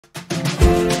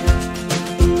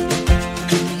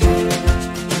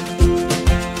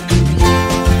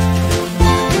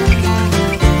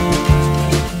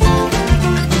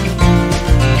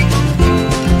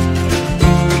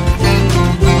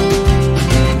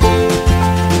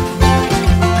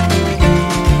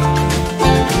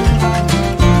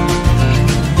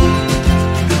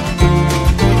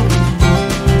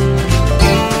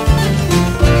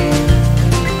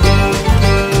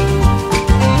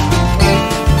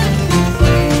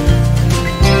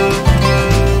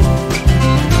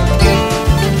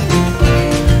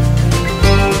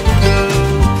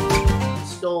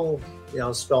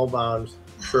spellbound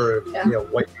for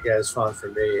what you guys found for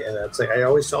me. And it's like I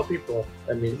always tell people,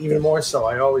 I mean, even more so,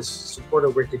 I always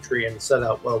supported WikiTree and set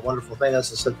out what a wonderful thing.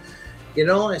 As I said,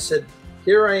 I said,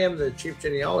 here I am, the chief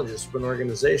genealogist of an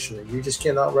organization, and you just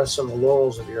cannot rest on the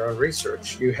laurels of your own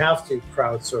research. You have to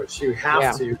crowdsource. You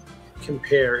have to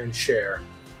compare and share.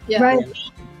 Yeah. Right. And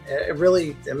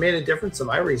it made a difference in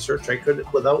my research. I could,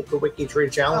 without the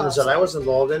WikiTree challenge that I was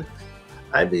involved in,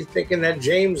 I'd be thinking that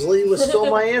James Lee was still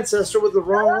my ancestor with the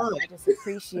wrong line. I just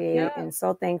appreciate and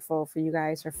so thankful for you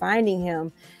guys for finding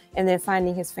him and then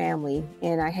finding his family.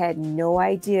 And I had no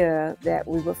idea that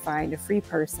we would find a free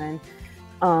person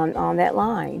on that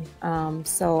line.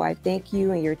 So I thank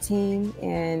you and your team,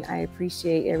 and I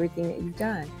appreciate everything that you've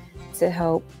done to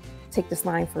help take this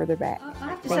line further back. I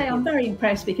have to say, I'm very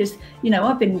impressed because,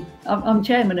 I'm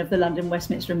chairman of the London,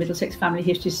 Westminster and Middlesex Family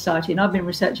History Society, and I've been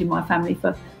researching my family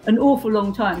for an awful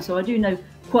long time. So I do know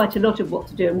quite a lot of what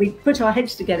to do. And we put our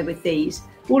heads together with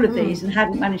all of these, and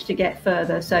hadn't managed to get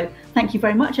further. So thank you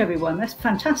very much, everyone. That's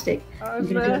fantastic. I'm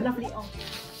going to do a lovely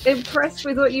impressed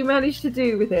with what you managed to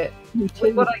do with it,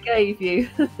 with what I gave you.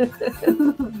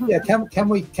 Yeah, can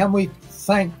we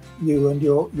thank you and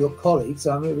your colleagues?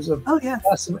 I mean, it was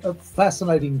a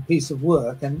fascinating piece of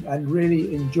work, and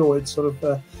really enjoyed sort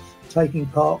of taking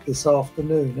part this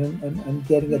afternoon and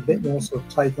getting a bit more sort of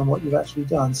take on what you've actually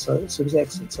done. So it was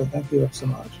excellent. So thank you so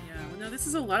much. This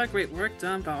is a lot of great work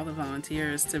done by all the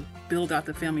volunteers to build out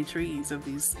the family trees of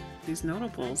these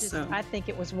notables. I think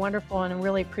it was wonderful, and I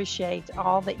really appreciate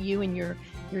all that you and your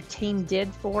team did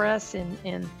for us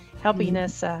in helping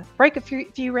us break a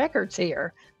few records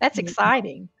here. That's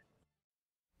exciting.